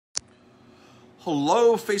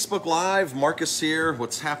Hello, Facebook Live. Marcus here.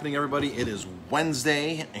 What's happening, everybody? It is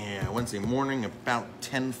Wednesday, and Wednesday morning, about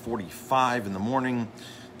 10:45 in the morning,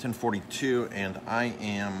 10:42, and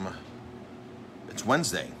it's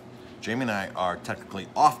Wednesday. Jamie and I are technically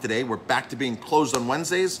off today. We're back to being closed on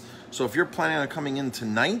Wednesdays. So if you're planning on coming in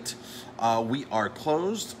tonight, we are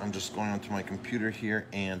closed. I'm just going onto my computer here,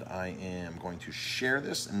 and I am going to share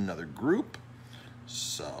this in another group.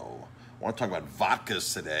 So I want to talk about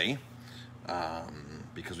vodkas today.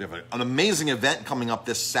 Because we have an amazing event coming up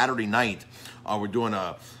this Saturday night. We're doing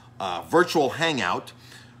a virtual hangout.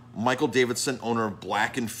 Michael Davidson, owner of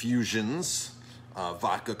Black Infusions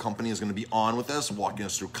vodka company, is going to be on with us, walking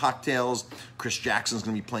us through cocktails. Chris Jackson's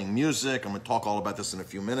going to be playing music. I'm going to talk all about this in a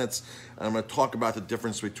few minutes. And I'm going to talk about the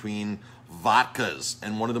difference between vodkas.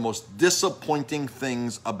 And one of the most disappointing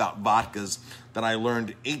things about vodkas that I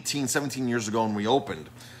learned 18, 17 years ago when we opened.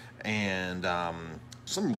 And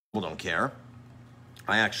some people don't care.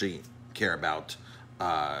 I actually care about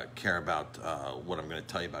what I'm going to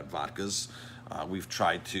tell you about vodkas. We've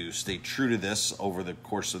tried to stay true to this over the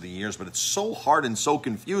course of the years, but it's so hard and so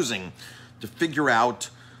confusing to figure out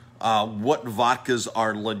what vodkas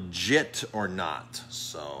are legit or not.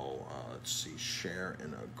 So let's see, share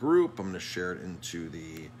in a group. I'm going to share it into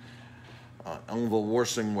the Elmville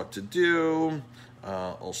Warsing, what to do.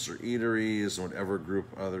 Ulster Eateries, and whatever group,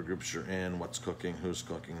 other groups you're in, what's cooking, who's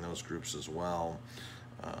cooking, those groups as well.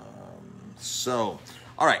 All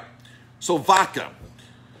right. So vodka.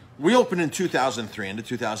 We opened in 2003, into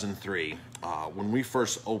 2003. When we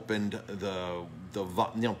first opened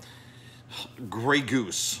Grey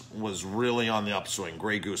Goose was really on the upswing.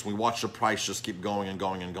 Grey Goose. We watched the price just keep going and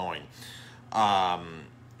going and going.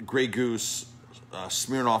 Grey Goose,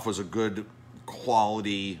 Smirnoff was a good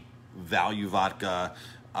quality value vodka.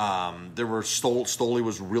 There were Stoli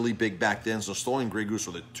was really big back then. So Stoli and Grey Goose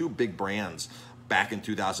were the two big brands back in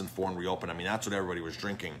 2004 when we opened. I mean, that's what everybody was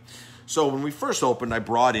drinking. So when we first opened, I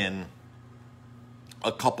brought in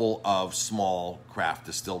a couple of small craft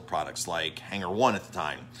distilled products like Hangar One at the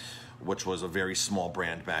time, which was a very small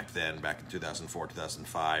brand back then, back in 2004,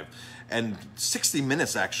 2005. And 60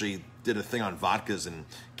 Minutes actually did a thing on vodkas and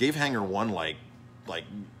gave Hangar One like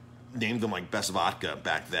named them like best vodka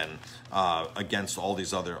back then against all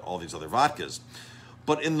these other vodkas.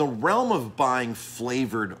 But in the realm of buying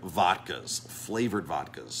flavored vodkas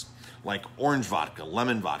like orange vodka,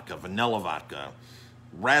 lemon vodka, vanilla vodka,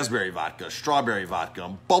 raspberry vodka, strawberry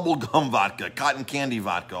vodka, bubblegum vodka, cotton candy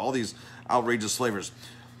vodka, all these outrageous flavors,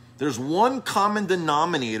 there's one common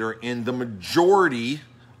denominator in the majority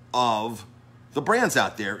of the brands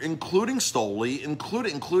out there, including Stoli,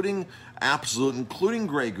 including Absolute, including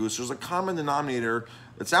Grey Goose. There's a common denominator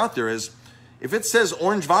that's out there is if it says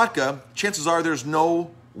orange vodka, chances are there's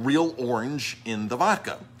no real orange in the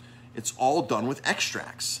vodka. It's all done with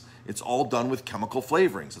extracts. It's all done with chemical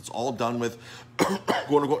flavorings. It's all done with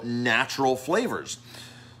quote unquote natural flavors.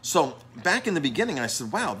 So back in the beginning, I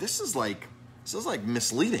said, wow, this is like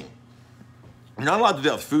misleading. You're not allowed to do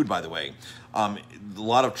that with food, by the way. A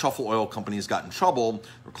lot of truffle oil companies got in trouble. There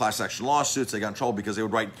were class action lawsuits. They got in trouble because they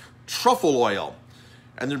would write truffle oil,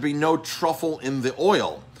 and there'd be no truffle in the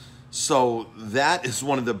oil. So that is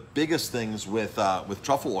one of the biggest things with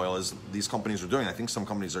truffle oil is these companies are doing. I think some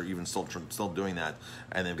companies are even still doing that,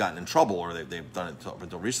 and they've gotten in trouble, or they've done it up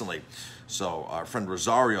until recently. So our friend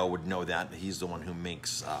Rosario would know that. He's the one who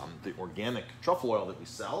makes the organic truffle oil that we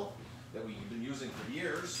sell, that we've been using for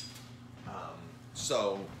years.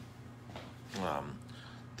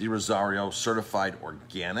 The Rosario certified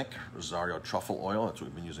organic Rosario truffle oil, that's what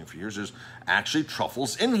we've been using for years. There's actually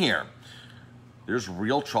truffles in here. There's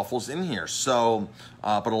real truffles in here. So,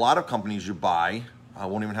 but a lot of companies you buy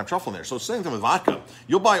won't even have truffle in there. So same thing with vodka.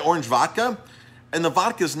 You'll buy orange vodka, and the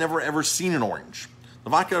vodka's never ever seen an orange. The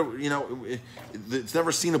vodka, it's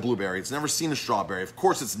never seen a blueberry. It's never seen a strawberry. Of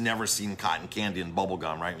course, it's never seen cotton candy and bubble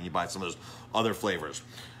gum, right? When you buy some of those other flavors.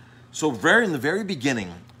 So in the very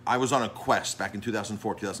beginning, I was on a quest back in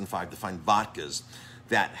 2004, 2005 to find vodkas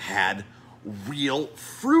that had real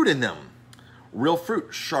fruit in them. Real fruit.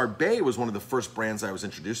 Charbet was one of the first brands I was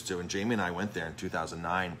introduced to, and Jamie and I went there in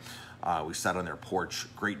 2009. We sat on their porch,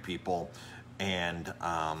 great people, and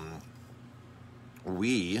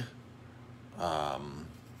we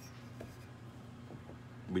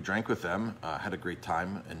drank with them, had a great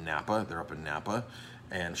time in Napa. They're up in Napa.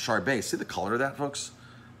 And Charbet, see the color of that, folks?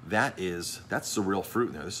 That's the real fruit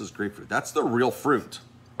in there. This is grapefruit. That's the real fruit.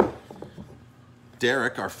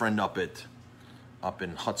 Derek, our friend up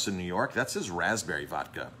in Hudson, New York, that's his raspberry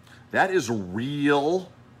vodka. That is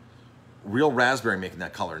real raspberry making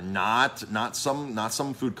that color, not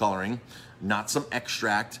some food coloring, not some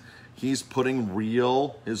extract. He's putting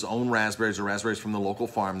his own raspberries or raspberries from the local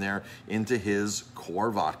farm there into his core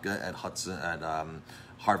vodka at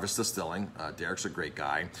Harvest Distilling. Derek's a great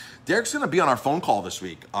guy. Derek's going to be on our phone call this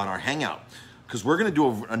week on our hangout, because we're going to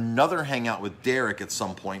do another hangout with Derek at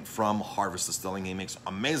some point from Harvest Distilling. He makes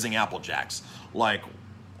amazing Apple Jacks, like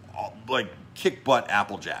kick butt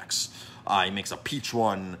Apple Jacks. He makes a peach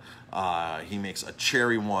one. He makes a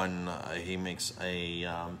cherry one. He makes a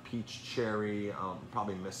peach cherry.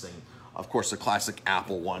 Probably missing, of course, the classic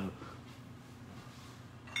apple one.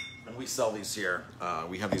 And we sell these here.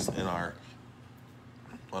 We have these on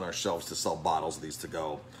our shelves to sell bottles of these to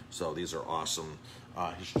go. So these are awesome.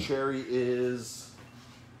 His cherry is...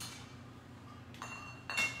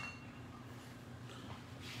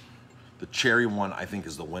 The cherry one, I think,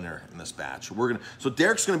 is the winner in this batch. So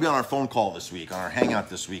Derek's gonna be on our phone call this week, on our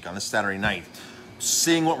hangout this week, on this Saturday night,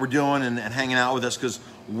 seeing what we're doing and hanging out with us, because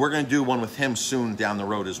we're gonna do one with him soon down the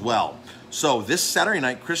road as well. So this Saturday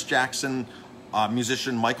night, Chris Jackson,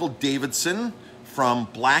 musician Michael Davidson from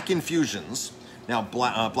Black Infusions. Now,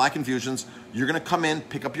 Black Infusions, you're gonna come in,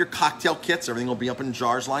 pick up your cocktail kits, everything will be up in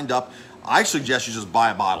jars lined up. I suggest you just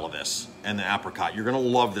buy a bottle of this and the apricot. You're gonna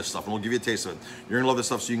love this stuff, and we'll give you a taste of it. You're gonna love this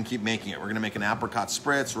stuff so you can keep making it. We're gonna make an apricot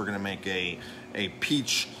spritz. We're gonna make a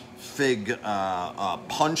peach fig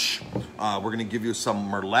punch. We're gonna give you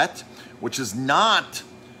some merlot, which is not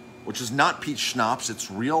peach schnapps.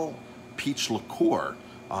 It's real peach liqueur.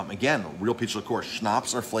 Again, real peach liqueur.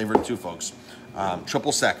 Schnapps are flavored too, folks.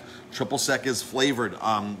 Triple sec. Triple sec is flavored.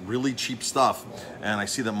 Really cheap stuff. And I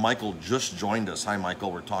see that Michael just joined us. Hi,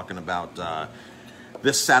 Michael. We're talking about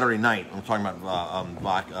this Saturday night. I'm talking about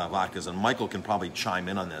vodkas, and Michael can probably chime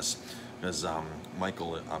in on this, because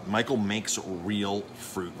Michael makes real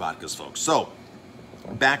fruit vodkas, folks. So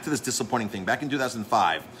back to this disappointing thing. Back in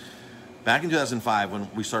 2005, when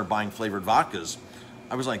we started buying flavored vodkas,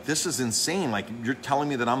 I was like, this is insane. Like, you're telling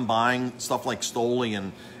me that I'm buying stuff like Stoli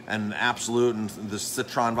and Absolute and the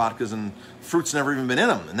Citron vodkas, and fruit's never even been in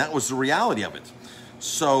them. And that was the reality of it.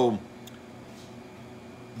 So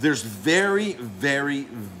there's very, very,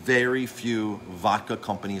 very few vodka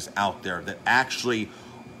companies out there that actually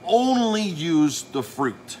only use the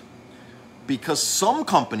fruit, because some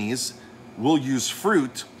companies will use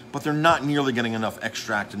fruit, but they're not nearly getting enough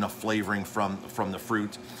extract, enough flavoring from the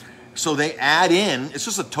fruit. So they add in, it's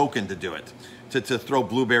just a token to do it, to throw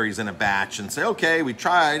blueberries in a batch and say, okay, we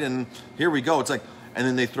tried and here we go. It's like, and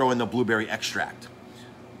then they throw in the blueberry extract.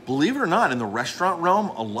 Believe it or not, in the restaurant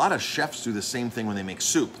realm, a lot of chefs do the same thing when they make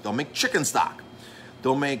soup. They'll make chicken stock.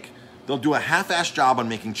 They'll do a half-assed job on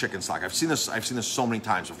making chicken stock. I've seen this so many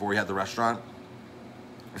times before we had the restaurant.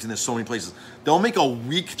 I've seen this so many places. They'll make a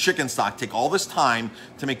weak chicken stock, take all this time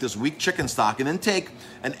to make this weak chicken stock, and then take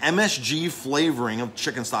an MSG flavoring of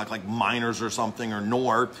chicken stock, like Miners or something, or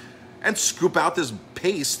Knorr, and scoop out this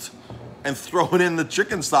paste and throw it in the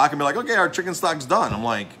chicken stock and be like, okay, our chicken stock's done. I'm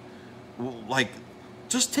like,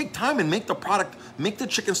 just take time and make the product, make the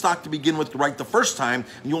chicken stock to begin with right the first time,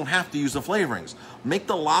 and you won't have to use the flavorings. Make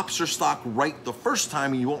the lobster stock right the first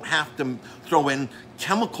time, and you won't have to throw in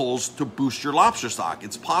chemicals to boost your lobster stock.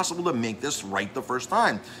 It's possible to make this right the first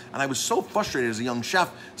time. And I was so frustrated as a young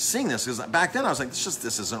chef seeing this, because back then I was like,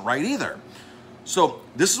 this isn't right either. So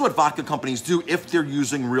this is what vodka companies do if they're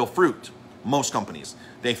using real fruit. Most companies,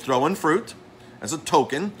 they throw in fruit as a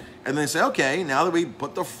token, and they say, okay, now that we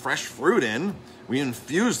put the fresh fruit in, we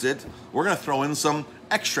infused it, we're gonna throw in some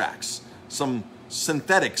extracts, some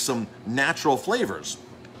synthetics, some natural flavors,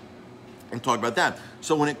 and talk about that.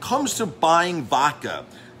 So when it comes to buying vodka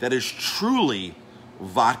that is truly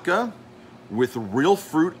vodka with real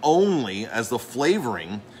fruit only as the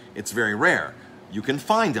flavoring, it's very rare. You can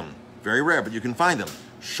find them, very rare, but you can find them.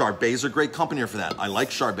 Charbet's a great company for that. I like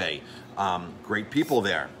Charbet. Great people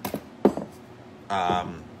there.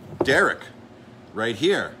 Derek, right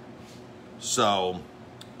here. So,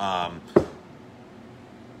 I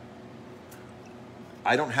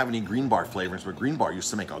don't have any Green Bar flavorings, but Green Bar used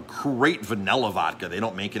to make a great vanilla vodka. They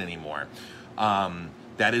don't make it anymore.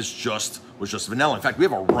 That was just vanilla. In fact, we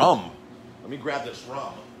have a rum. Let me grab this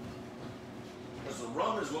rum. Because the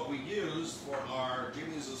rum is what we use for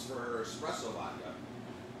Jimmy uses for her espresso vodka.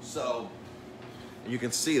 So, you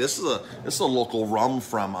can see this is a local rum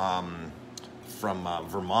from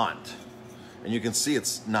Vermont. And you can see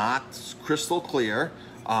it's not crystal clear.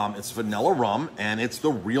 It's vanilla rum, and it's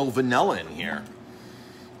the real vanilla in here.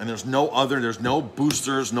 And there's no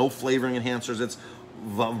boosters, no flavoring enhancers. It's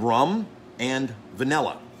rum and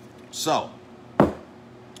vanilla. So,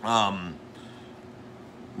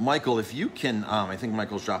 Michael, if you can, I think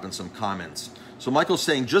Michael's dropping some comments. So Michael's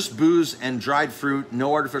saying just booze and dried fruit,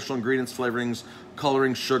 no artificial ingredients, flavorings,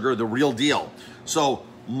 coloring, sugar, the real deal. So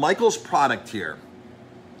Michael's product here,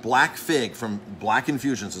 Black Fig from Black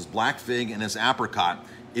Infusions, his Black Fig and his apricot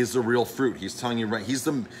is the real fruit. He's telling you right. He's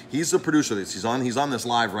the producer of this. He's on this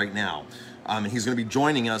live right now, and he's going to be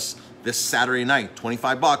joining us this Saturday night.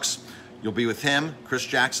 $25. You'll be with him, Chris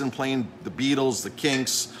Jackson playing the Beatles, the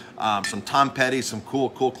Kinks, some Tom Petty, some cool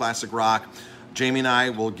classic rock. Jamie and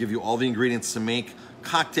I will give you all the ingredients to make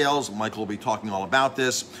cocktails. Michael will be talking all about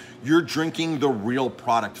this. You're drinking the real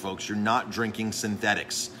product, folks. You're not drinking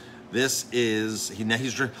synthetics. This is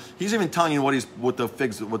he's even telling you what the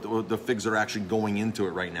figs are actually going into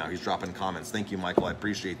it right now. He's dropping comments. Thank you, Michael. I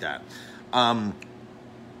appreciate that.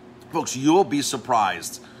 Folks, you'll be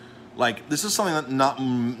surprised. Like, this is something that not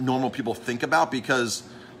normal people think about, because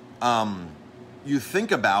you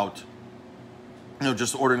think about,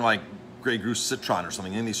 just ordering like Grey Goose Citron or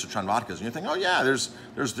something, in these Citron vodkas, and you think, oh yeah,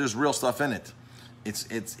 there's real stuff in it. It's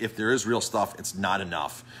if there is real stuff, it's not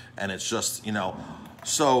enough, and it's just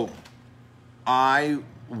So I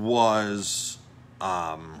was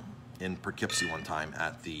in Poughkeepsie one time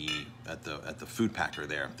at the food packer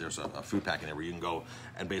there. There's a food packer there where you can go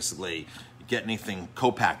and basically get anything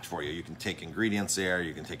co-packed for you. You can take ingredients there,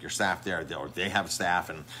 you can take your staff there, or they have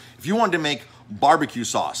staff. And if you wanted to make barbecue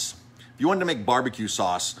sauce,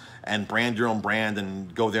 and brand your own brand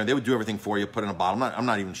and go there, they would do everything for you, put it in a bottle. I'm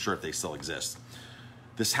not even sure if they still exist.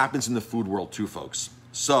 This happens in the food world too, folks.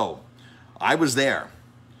 So I was there.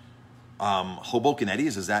 Hoboken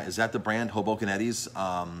Eddie's, is that the brand? Hoboken Eddie's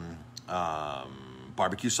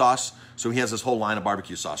barbecue sauce. So he has this whole line of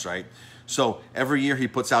barbecue sauce, right? So every year he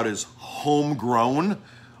puts out his homegrown,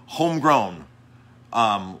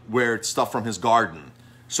 where it's stuff from his garden.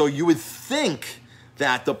 So you would think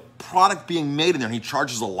that the product being made in there, and he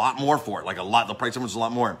charges a lot more for it, like a lot, the price difference is a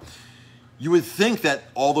lot more. You would think that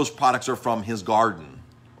all those products are from his garden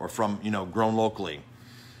or from, grown locally.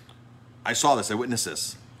 I saw this, I witnessed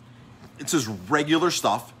this. It's his regular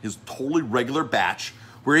stuff, his totally regular batch,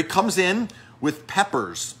 where he comes in with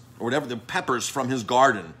peppers, or whatever, the peppers from his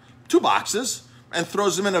garden, 2 boxes, and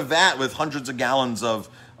throws them in a vat with hundreds of gallons of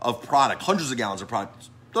product,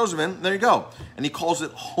 throws them in, there you go. And he calls it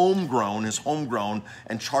homegrown,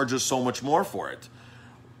 and charges so much more for it.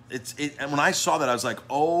 And when I saw that, I was like,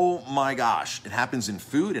 oh my gosh, it happens in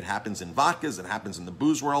food, it happens in vodkas, it happens in the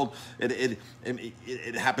booze world, it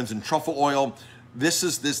happens in truffle oil. This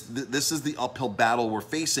is the uphill battle we're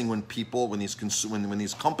facing when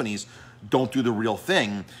these companies don't do the real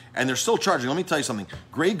thing, and they're still charging. Let me tell you something.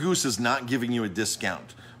 Grey Goose is not giving you a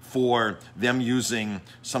discount for them using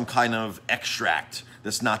some kind of extract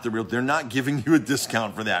that's not the real. They're not giving you a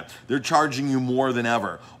discount for that. They're charging you more than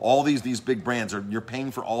ever. All these big brands you're paying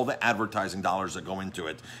for all the advertising dollars that go into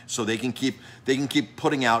it, so they can keep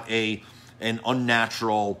putting out an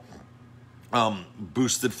unnatural,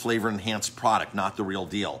 boosted flavor enhanced product, not the real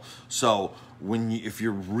deal. So if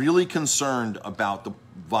you're really concerned about the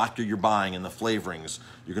vodka you're buying and the flavorings,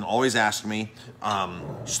 you can always ask me.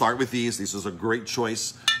 Start with these. This is a great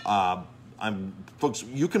choice. Folks,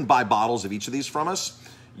 you can buy bottles of each of these from us.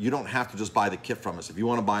 You don't have to just buy the kit from us. If you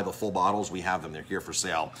want to buy the full bottles, we have them. They're here for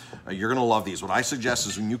sale. You're going to love these. What I suggest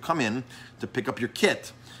is when you come in to pick up your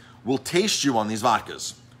kit, we'll taste you on these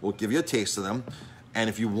vodkas. We'll give you a taste of them. And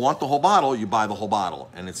if you want the whole bottle, you buy the whole bottle,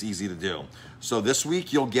 and it's easy to do. So this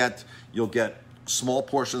week you'll get small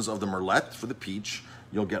portions of the Merlot for the peach.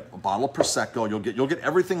 You'll get a bottle of Prosecco. You'll get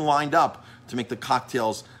everything lined up to make the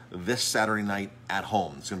cocktails this Saturday night at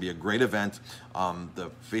home. It's going to be a great event. Our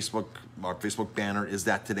Facebook banner is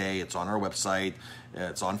that today. It's on our website.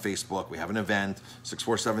 It's on Facebook. We have an event,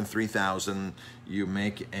 647-3000. You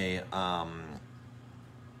make a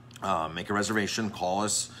reservation, call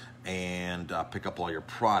us, and pick up all your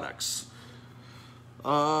products.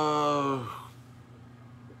 So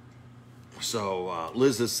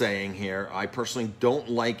Liz is saying here, I personally don't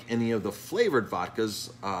like any of the flavored vodkas,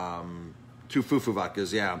 two fufu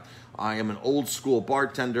vodkas, yeah. I am an old school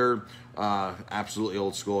bartender, absolutely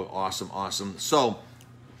old school, awesome. So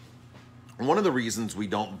one of the reasons we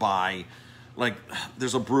don't buy, like,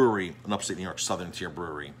 there's a brewery in upstate New York, Southern Tier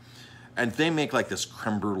Brewery, and they make like this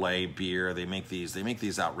creme brulee beer. They make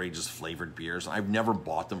these outrageous flavored beers. I've never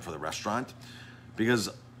bought them for the restaurant because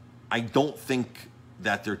I don't think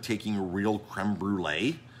that they're taking real creme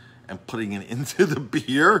brulee and putting it into the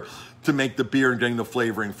beer to make the beer and getting the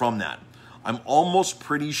flavoring from that. I'm almost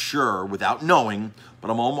pretty sure, without knowing, but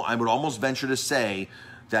I would almost venture to say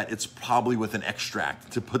that it's probably with an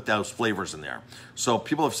extract to put those flavors in there. So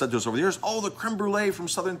people have said to us over the years, oh, the creme brulee from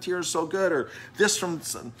Southern Tier is so good, or this from...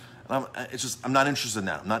 I'm not interested in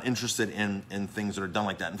that. I'm not interested in things that are done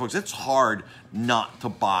like that. And folks, it's hard not to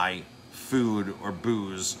buy food or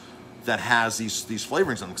booze that has these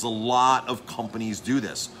flavorings in them, because a lot of companies do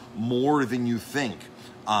this more than you think.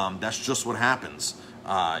 That's just what happens.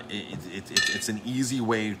 It's an easy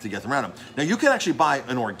way to get them around them. Now, you can actually buy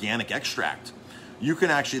an organic extract. They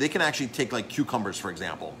can actually take like cucumbers, for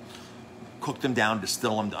example, cook them down,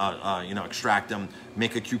 distill them, extract them,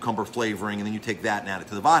 make a cucumber flavoring, and then you take that and add it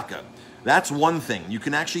to the vodka. That's one thing. You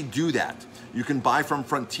can actually do that. You can buy from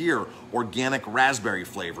Frontier organic raspberry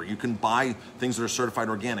flavor. You can buy things that are certified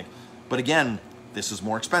organic. But again, this is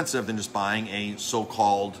more expensive than just buying a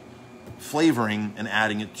so-called flavoring and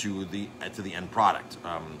adding it to the end product.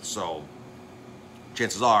 So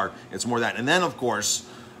chances are it's more that. And then, of course,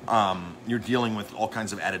 you're dealing with all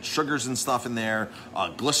kinds of added sugars and stuff in there.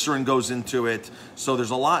 Glycerin goes into it. So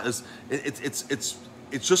there's a lot.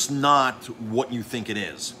 It's just not what you think it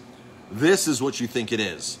is. This is what you think it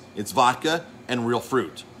is. It's vodka and real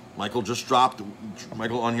fruit. Michael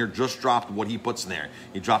on here just dropped what he puts in there.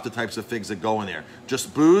 He dropped the types of figs that go in there.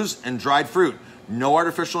 Just booze and dried fruit. No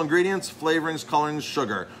artificial ingredients, flavorings, colorings,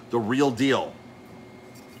 sugar. The real deal.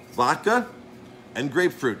 Vodka and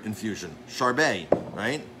grapefruit infusion. Chardonnay,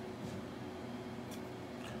 right?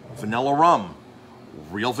 Vanilla rum.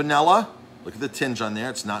 Real vanilla. Look at the tinge on there.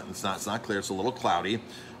 It's not clear. It's a little cloudy.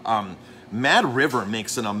 Mad River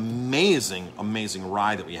makes an amazing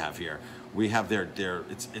rye that we have here. We have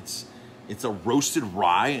it's a roasted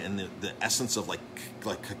rye, and the essence of like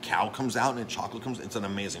cacao comes out, and chocolate comes. It's an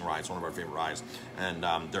amazing rye. It's one of our favorite ryes, and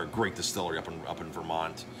they're a great distillery up in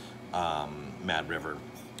Vermont. Mad River,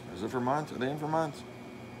 is it Vermont? Are they in Vermont?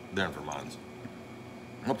 They're in Vermont.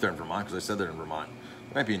 I hope they're in Vermont because I said they're in Vermont.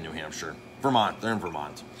 They might be in New Hampshire. Vermont. They're in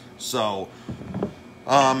Vermont. So.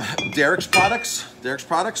 Derek's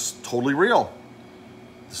products, totally real.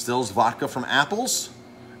 Distills vodka from apples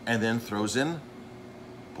and then throws in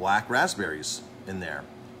black raspberries in there.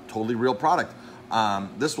 Totally real product.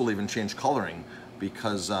 This will even change coloring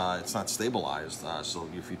because it's not stabilized. So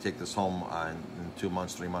if you take this home in 2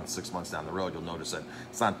 months, 3 months, 6 months down the road, you'll notice that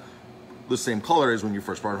it's not the same color as when you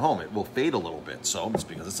first brought it home. It will fade a little bit. So it's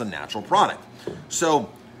because it's a natural product. So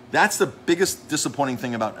that's the biggest disappointing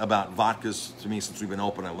thing about vodkas to me since we've been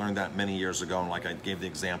open. I learned that many years ago, and like I gave the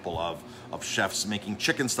example of chefs making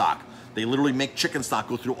chicken stock. They literally make chicken stock,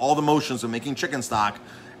 go through all the motions of making chicken stock,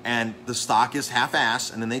 and the stock is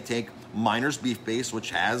half-ass, and then they take Miner's Beef Base,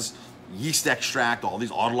 which has yeast extract, all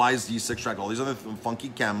these autolyzed yeast extract, all these other funky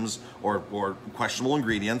chems or questionable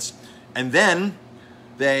ingredients, and then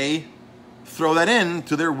they throw that in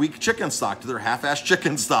to their weak chicken stock, to their half-ass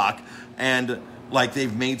chicken stock, and like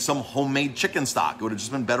they've made some homemade chicken stock. It would have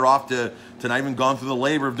just been better off to not even gone through the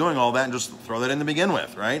labor of doing all that and just throw that in to begin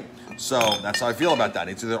with, right? So that's how I feel about that.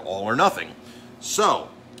 It's either all or nothing. So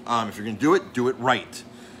if you're going to do it right.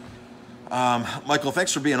 Michael,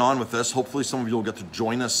 thanks for being on with us. Hopefully some of you will get to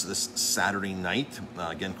join us this Saturday night.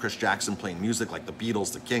 Again, Chris Jackson playing music like the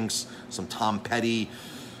Beatles, the Kinks, some Tom Petty.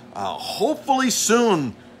 Hopefully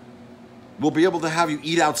soon we'll be able to have you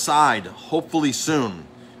eat outside. Hopefully soon.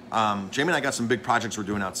 Jamie and I got some big projects we're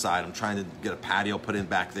doing outside. I'm trying to get a patio put in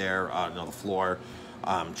back there, the floor.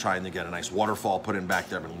 I'm trying to get a nice waterfall put in back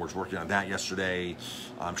there. I've been working on that yesterday.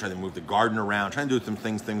 I'm trying to move the garden around, trying to do some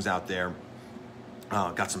things out there.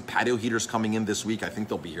 Got some patio heaters coming in this week. I think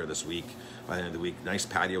they'll be here this week, by the end of the week. Nice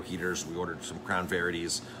patio heaters. We ordered some Crown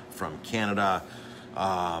Verities from Canada.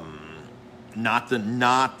 Not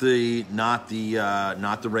the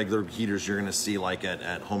regular heaters you're gonna see like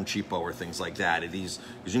at Home Depot or things like that. These,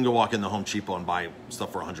 because you can go walk in the Home Depot and buy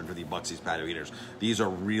stuff for 150 bucks. These patio heaters. These are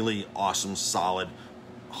really awesome, solid,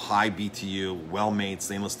 high BTU, well-made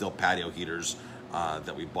stainless steel patio heaters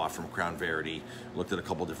that we bought from Crown Verity. Looked at a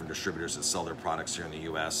couple different distributors that sell their products here in the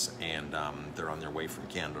U.S. and they're on their way from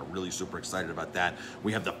Canada. Really super excited about that.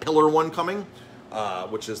 We have the Pillar one coming.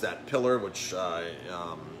 Which is that pillar, which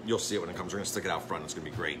you'll see it when it comes. We're going to stick it out front. It's going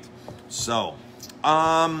to be great. So,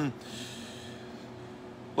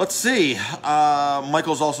 let's see.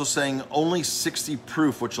 Michael's also saying only 60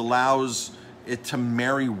 proof, which allows it to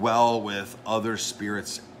marry well with other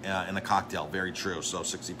spirits in a cocktail. Very true. So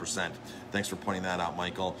 60%. Thanks for pointing that out,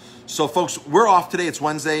 Michael. So, folks, we're off today. It's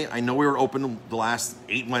Wednesday. I know we were open the last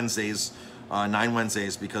 9 Wednesdays,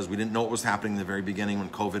 because we didn't know what was happening in the very beginning when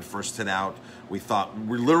COVID first hit out. We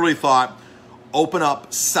literally thought, open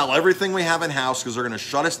up, sell everything we have in house because they're going to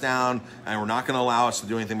shut us down and we're not going to allow us to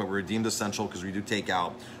do anything, but we're deemed essential because we do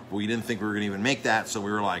takeout. But we didn't think we were going to even make that, so we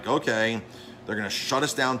were like, okay, they're going to shut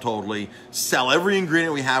us down totally, sell every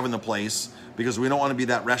ingredient we have in the place because we don't want to be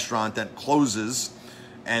that restaurant that closes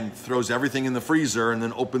and throws everything in the freezer and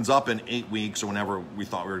then opens up in 8 weeks or whenever we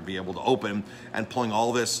thought we would be able to open, and pulling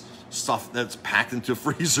all this stuff that's packed into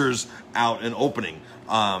freezers out and opening.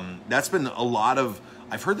 That's been a lot of,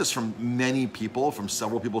 I've heard this from many people, from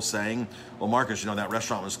several people saying, well, Marcus, you know, that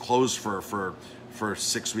restaurant was closed for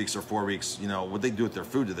 6 weeks or 4 weeks. You know, what they do with their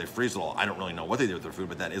food? Did they freeze it all? I don't really know what they do with their food,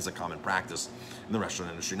 but that is a common practice in the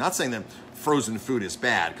restaurant industry. Not saying that frozen food is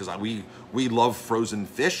bad, because we love frozen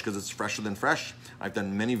fish because it's fresher than fresh. I've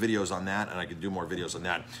done many videos on that, and I could do more videos on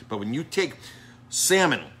that. But when you take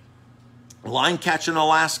salmon, line catch in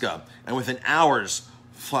Alaska, and within hours,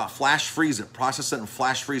 flash freeze it, process it and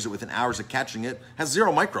flash freeze it within hours of catching it, has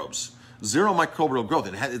zero microbes. Zero microbial growth.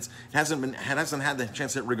 It hasn't had the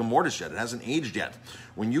chance to hit rigor mortis yet. It hasn't aged yet.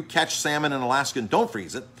 When you catch salmon in Alaska and don't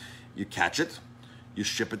freeze it, you catch it, you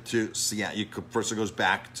ship it to Seattle. First it goes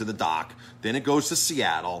back to the dock, then it goes to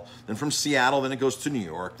Seattle, then from Seattle, then it goes to New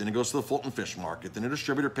York, then it goes to the Fulton Fish Market, then a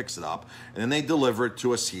distributor picks it up, and then they deliver it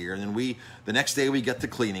to us here, and then the next day we get to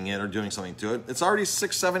cleaning it or doing something to it. It's already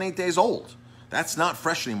 6, 7, 8 days old. That's not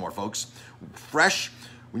fresh anymore, folks. Fresh,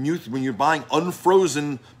 when you're buying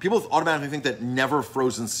unfrozen, people automatically think that never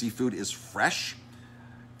frozen seafood is fresh.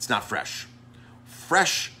 It's not fresh.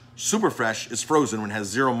 Fresh, super fresh, is frozen when it has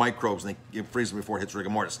zero microbes and they freeze it before it hits rigor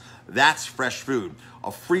mortis. That's fresh food.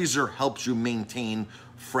 A freezer helps you maintain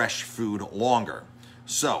fresh food longer.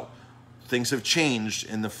 So, things have changed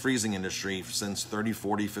in the freezing industry since 30,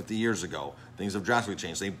 40, 50 years ago. Things have drastically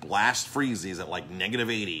changed. They blast freeze these at like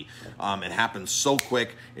 -80. It happens so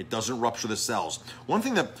quick, it doesn't rupture the cells. One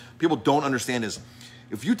thing that people don't understand is,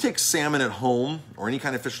 if you take salmon at home or any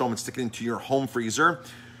kind of fish at home and stick it into your home freezer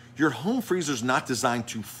is not designed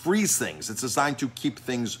to freeze things. It's designed to keep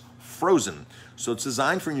things frozen. So it's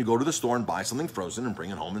designed for when you go to the store and buy something frozen and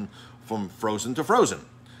bring it home and from frozen to frozen.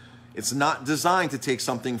 It's not designed to take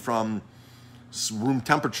something from room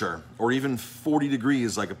temperature or even 40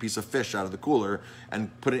 degrees, like a piece of fish, out of the cooler and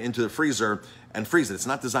put it into the freezer and freeze it. It's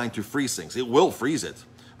not designed to freeze things. It will freeze it,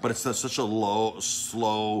 but it's such a low,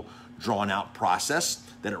 slow, drawn out process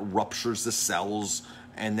that it ruptures the cells,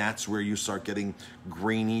 and that's where you start getting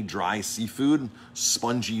grainy, dry seafood,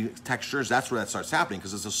 spongy textures. That's where that starts happening,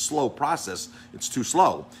 because it's a slow process. It's too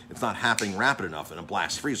slow. It's not happening rapid enough in a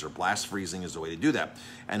blast freezer. Blast freezing is the way to do that.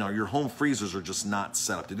 And your home freezers are just not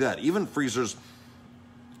set up to do that. Even freezers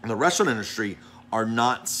in the restaurant industry are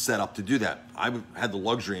not set up to do that. I had the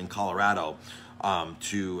luxury in Colorado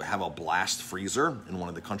to have a blast freezer in one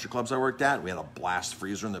of the country clubs I worked at. We had a blast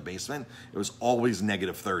freezer in the basement. It was always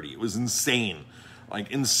 -30. It was insane. Like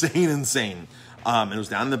insane. It was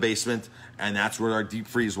down in the basement, and that's where our deep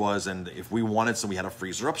freeze was. And if we wanted some, we had a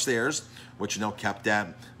freezer upstairs, which, you know, kept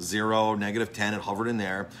at 0, -10. It hovered in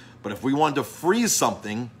there. But if we wanted to freeze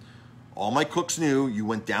something, all my cooks knew, you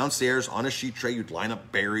went downstairs on a sheet tray, you'd line up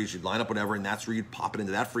berries, you'd line up whatever, and that's where you'd pop it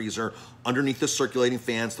into that freezer underneath the circulating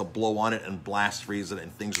fans to blow on it and blast freeze it,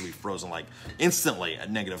 and things would be frozen like instantly at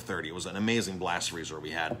 -30. It was an amazing blast freezer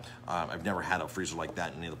we had. I've never had a freezer like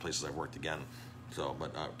that in any of the places I've worked again. So,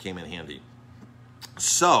 but came in handy.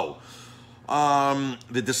 So,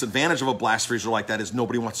 the disadvantage of a blast freezer like that is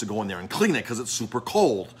nobody wants to go in there and clean it because it's super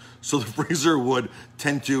cold. So the freezer would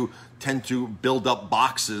tend to build up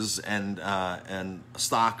boxes and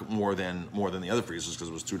stock more than the other freezers because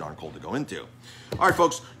it was too darn cold to go into. All right,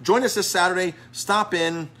 folks, join us this Saturday. Stop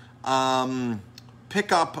in.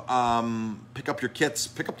 Pick up your kits.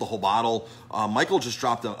 Pick up the whole bottle. Michael just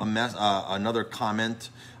dropped another comment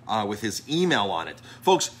with his email on it.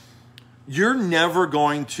 Folks, you're never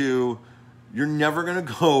going to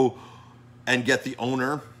go and get the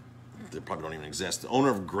owner, they probably don't even exist, the owner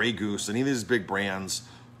of Grey Goose, any of these big brands,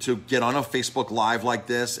 to get on a Facebook Live like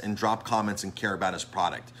this and drop comments and care about his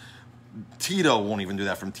product. Tito won't even do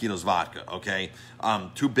that from Tito's Vodka, okay?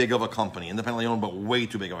 Too big of a company, independently owned, but way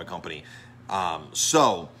too big of a company.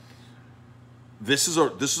 So this is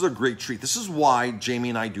a great treat. This is why Jamie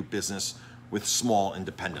and I do business with small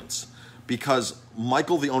independents, because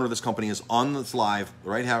Michael, the owner of this company, is on this live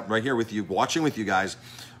right here with you, watching with you guys,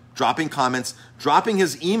 dropping comments, dropping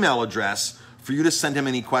his email address for you to send him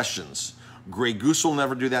any questions. Grey Goose will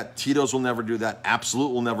never do that. Tito's will never do that.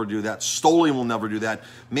 Absolute will never do that. Stoli will never do that.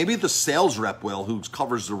 Maybe the sales rep will, who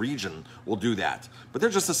covers the region, will do that. But they're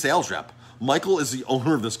just a sales rep. Michael is the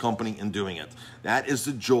owner of this company and doing it. That is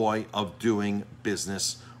the joy of doing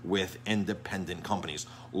business with independent companies.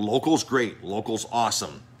 Local's great. Local's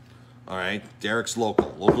awesome. All right? Derek's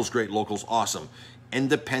local. Local's great. Local's awesome.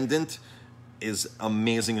 Independent is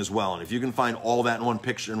amazing as well. And if you can find all that in one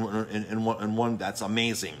picture, in one, that's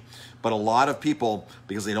amazing. But a lot of people,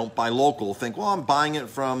 because they don't buy local, think, well, I'm buying it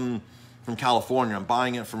from California. I'm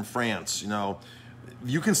buying it from France. You know,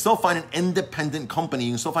 You can still find an independent company.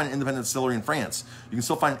 You can still find an independent distillery in France. You can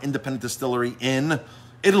still find an independent distillery in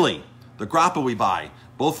Italy. The grappa we buy,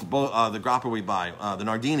 both the grappa we buy, the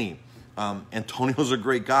Nardini. Antonio's a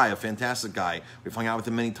great guy, a fantastic guy. We've hung out with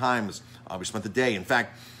him many times. We spent the day. In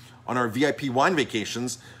fact, on our VIP wine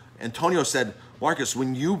vacations, Antonio said, Marcus,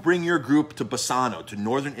 when you bring your group to Bassano, to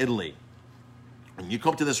northern Italy, when you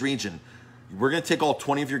come to this region, we're going to take all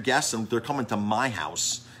 20 of your guests and they're coming to my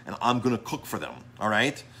house and I'm going to cook for them, all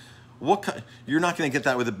right? You're not going to get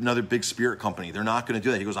that with another big spirit company. They're not going to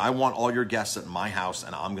do that. He goes, I want all your guests at my house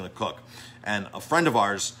and I'm going to cook. And a friend of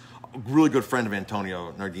ours, a really good friend of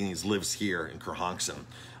Antonio Nardini's, lives here in Kerhonkson.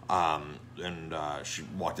 She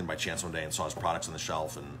walked in by chance one day and saw his products on the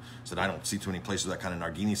shelf and said, I don't see too many places with that kind of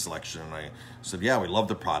Nardini selection. And I said, yeah, we love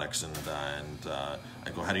the products. And I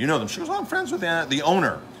go, how do you know them? She goes, oh, I'm friends with the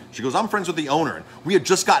owner. She goes, I'm friends with the owner. And we had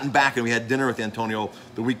just gotten back and we had dinner with Antonio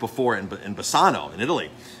the week before in Bassano in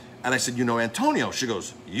Italy. And I said, you know Antonio? She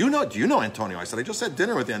goes, do you know Antonio? I said, I just had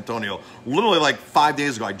dinner with Antonio. Literally like 5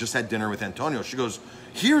 days ago, I just had dinner with Antonio. She goes,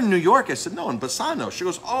 here in New York? I said, no, in Bassano. She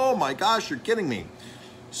goes, oh my gosh, you're kidding me.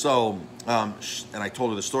 So, and I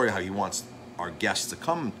told her the story how he wants our guests to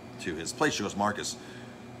come to his place. She goes, Marcus,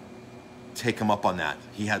 take him up on that.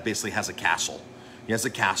 He basically has a castle. He has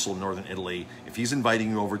a castle in northern Italy. If he's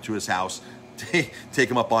inviting you over to his house, take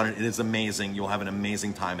him up on it. It is amazing. You'll have an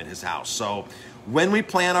amazing time at his house. So when we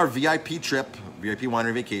plan our VIP trip, VIP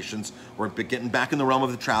winery vacations, we're getting back in the realm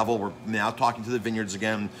of the travel. We're now talking to the vineyards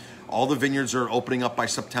again. All the vineyards are opening up by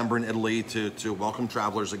September in Italy to welcome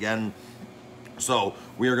travelers again. So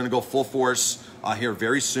we are going to go full force here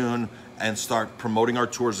very soon and start promoting our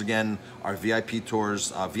tours again, our VIP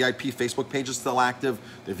tours. VIP Facebook page is still active.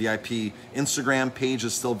 The VIP Instagram page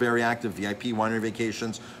is still very active, VIP Winery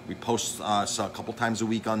Vacations. We post a couple times a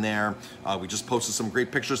week on there. We just posted some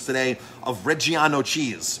great pictures today of Reggiano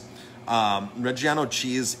cheese. Reggiano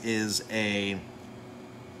cheese is a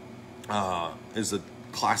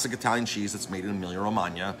classic Italian cheese that's made in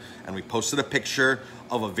Emilia-Romagna, and we posted a picture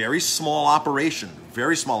of a very small operation.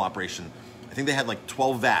 I think they had like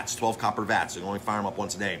 12 vats, 12 copper vats. They can only fire them up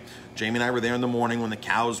once a day. Jamie and I were there in the morning when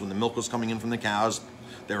the milk was coming in from the cows.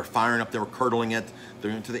 They were firing up, they were curdling it. They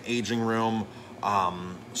went to the aging room.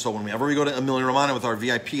 So whenever we go to Emilia-Romagna with our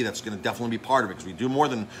VIP, that's going to definitely be part of it, because we do more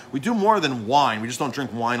than wine. We just don't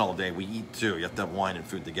drink wine all day. We eat too. You have to have wine and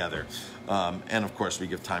food together. And of course, we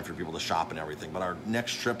give time for people to shop and everything. But our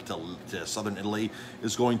next trip to southern Italy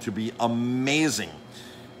is going to be amazing.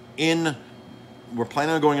 We're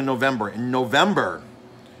planning on going in November. In November,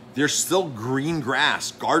 there's still green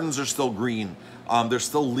grass. Gardens are still green. There's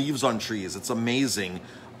still leaves on trees. It's amazing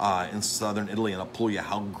in southern Italy and Apulia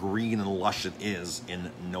how green and lush it is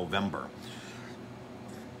in November.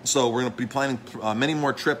 So we're going to be planning many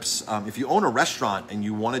more trips. If you own a restaurant and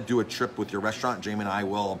you want to do a trip with your restaurant, Jamie and I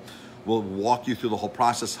will walk you through the whole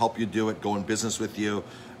process, help you do it, go in business with you,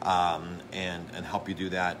 and help you do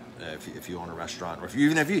that if you own a restaurant. Or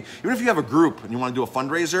even if you have a group and you want to do a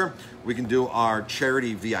fundraiser, we can do our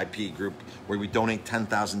charity VIP group where we donate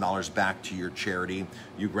 $10,000 back to your charity.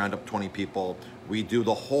 You round up 20 people. We do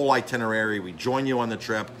the whole itinerary. We join you on the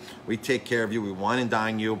trip. We take care of you. We wine and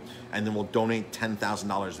dine you, and then we'll donate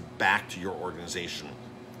 $10,000 back to your organization.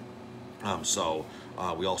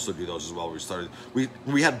 We also do those as well.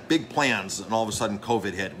 We had big plans, and all of a sudden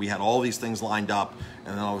COVID hit. We had all these things lined up,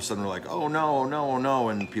 and then all of a sudden we're like, oh no,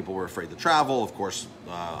 and people were afraid to travel, of course,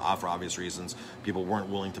 for obvious reasons. People weren't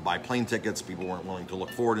willing to buy plane tickets. People weren't willing to look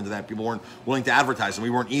forward into that. People weren't willing to advertise, and we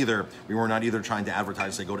were not either trying to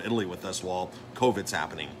advertise, say, go to Italy with us while COVID's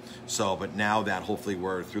happening. So, but now that hopefully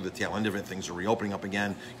we're through the tail end of it, things are reopening up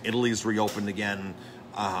again. Italy's reopened again.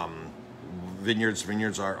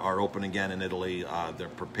 Vineyards are open again in Italy. They're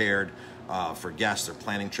prepared for guests. They're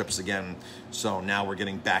planning trips again. So now we're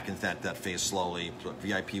getting back into that phase slowly.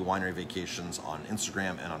 VIP Winery Vacations on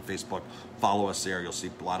Instagram and on Facebook. Follow us there. You'll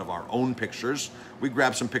see a lot of our own pictures. We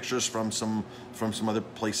grab some pictures from some other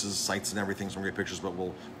places, sites and everything, some great pictures, but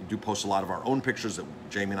we do post a lot of our own pictures that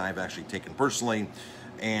Jamie and I have actually taken personally.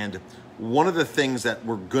 And one of the things that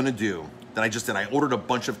we're going to do, that I just did, I ordered a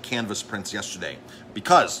bunch of canvas prints yesterday,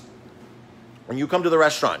 because when you come to the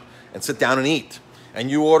restaurant and sit down and eat, and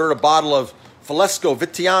you order a bottle of Fresco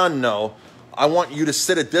Vignano, I want you to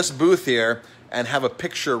sit at this booth here and have a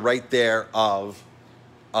picture right there of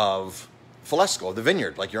Fresco, the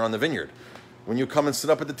vineyard, like you're on the vineyard. When you come and sit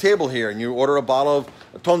up at the table here and you order a bottle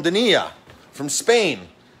of Tondanilla from Spain,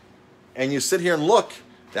 and you sit here and look,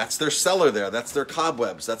 that's their cellar there. That's their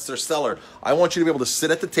cobwebs. That's their cellar. I want you to be able to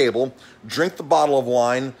sit at the table, drink the bottle of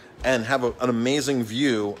wine, and have an amazing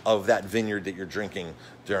view of that vineyard that you're drinking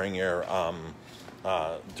during your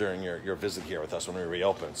during your visit here with us when we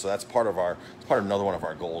reopen. So that's part of another one of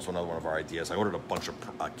our goals, another one of our ideas. I ordered a bunch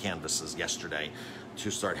of canvases yesterday to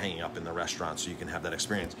start hanging up in the restaurant so you can have that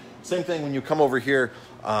experience. Same thing when you come over here.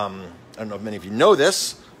 I don't know if many of you know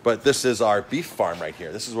this, but this is our beef farm right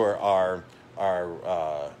here. This is where our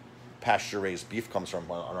pasture-raised beef comes from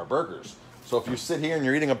on our burgers. So if you sit here and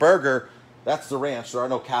you're eating a burger, that's the ranch. There are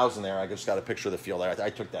no cows in there. I just got a picture of the field there. I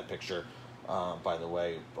took that picture, by the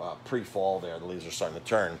way, pre-fall there. The leaves are starting to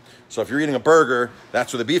turn. So if you're eating a burger,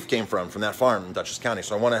 that's where the beef came from that farm in Dutchess County.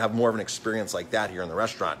 So I want to have more of an experience like that here in the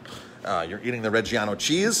restaurant. You're eating the Reggiano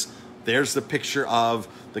cheese. There's the picture of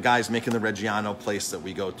the guys making the Reggiano place that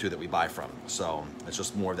we go to, that we buy from. So it's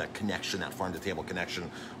just more of that connection, that farm-to-table connection,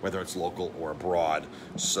 whether it's local or abroad.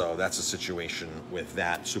 So that's the situation with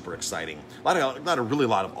that. Super exciting. A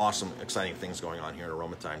lot of awesome, exciting things going on here at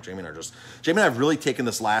Aroma Time. Jamie and I have really taken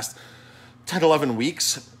this last 10, 11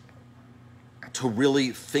 weeks to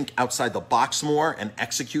really think outside the box more and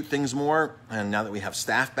execute things more. And now that we have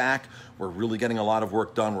staff back, we're really getting a lot of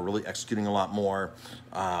work done. We're really executing a lot more.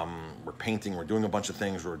 We're painting. We're doing a bunch of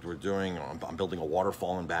things. I'm building a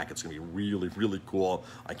waterfall in back. It's going to be really, really cool.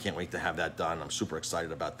 I can't wait to have that done. I'm super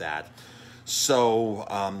excited about that. So,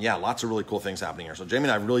 yeah, lots of really cool things happening here. So Jamie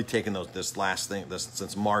and I have really taken this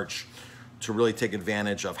since March to really take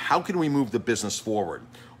advantage of how can we move the business forward.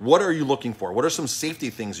 What are you looking for? What are some safety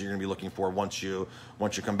things you're going to be looking for once you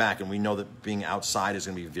come back? And we know that being outside is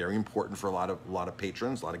going to be very important for a lot of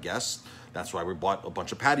patrons, a lot of guests. That's why we bought a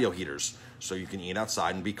bunch of patio heaters so you can eat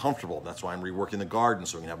outside and be comfortable. That's why I'm reworking the garden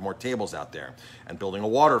so we can have more tables out there, and building a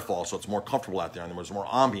waterfall so it's more comfortable out there and there's more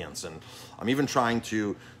ambience. And I'm even trying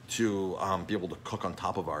to be able to cook on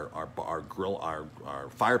top of our grill, our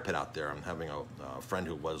fire pit out there. I'm having a friend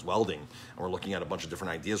who was welding, and we're looking at a bunch of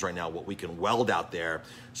different ideas right now what we can weld out there.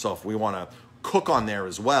 So if we want to cook on there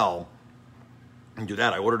as well and do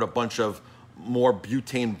that, I ordered a bunch of more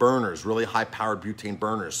butane burners, really high-powered butane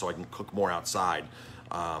burners, so I can cook more outside.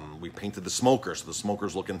 We painted the smoker, so the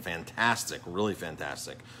smoker's looking fantastic, really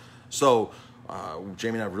fantastic. So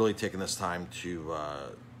Jamie and I have really taken this time to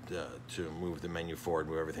move the menu forward,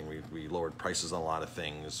 move everything. We lowered prices on a lot of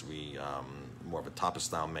things. We more of a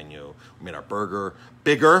tapas-style menu. We made our burger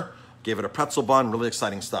bigger, gave it a pretzel bun, really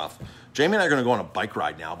exciting stuff. Jamie and I are going to go on a bike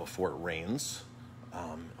ride now before it rains.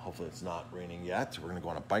 Hopefully it's not raining yet. We're going to go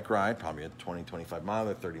on a bike ride, probably a 20, 25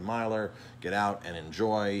 miler, 30 miler, get out and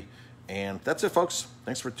enjoy. And that's it, folks.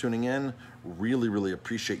 Thanks for tuning in. Really, really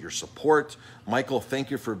appreciate your support. Michael, thank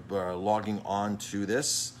you for logging on to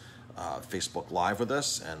this Facebook Live with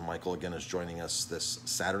us. And Michael, again, is joining us this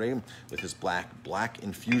Saturday with his black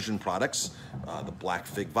infusion products, the Black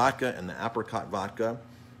Fig Vodka and the Apricot Vodka.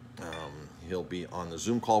 He'll be on the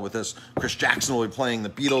Zoom call with us. Chris Jackson will be playing the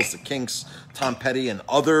Beatles, the Kinks, Tom Petty, and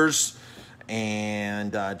others.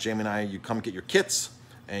 And Jamie and I, you come get your kits,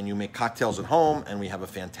 and you make cocktails at home, and we have a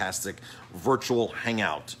fantastic virtual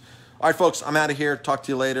hangout. All right, folks, I'm out of here. Talk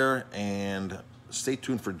to you later, and stay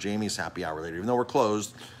tuned for Jamie's happy hour later. Even though we're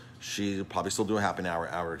closed, she'll probably still do a happy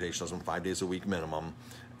hour a day. She does them 5 days a week minimum,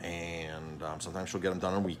 and sometimes she'll get them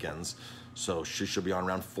done on weekends. So she should be on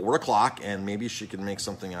around 4 o'clock, and maybe she can make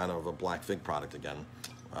something out of a Black Fig product again.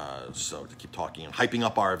 So to keep talking and hyping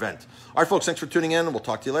up our event. All right, folks, thanks for tuning in. We'll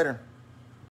talk to you later.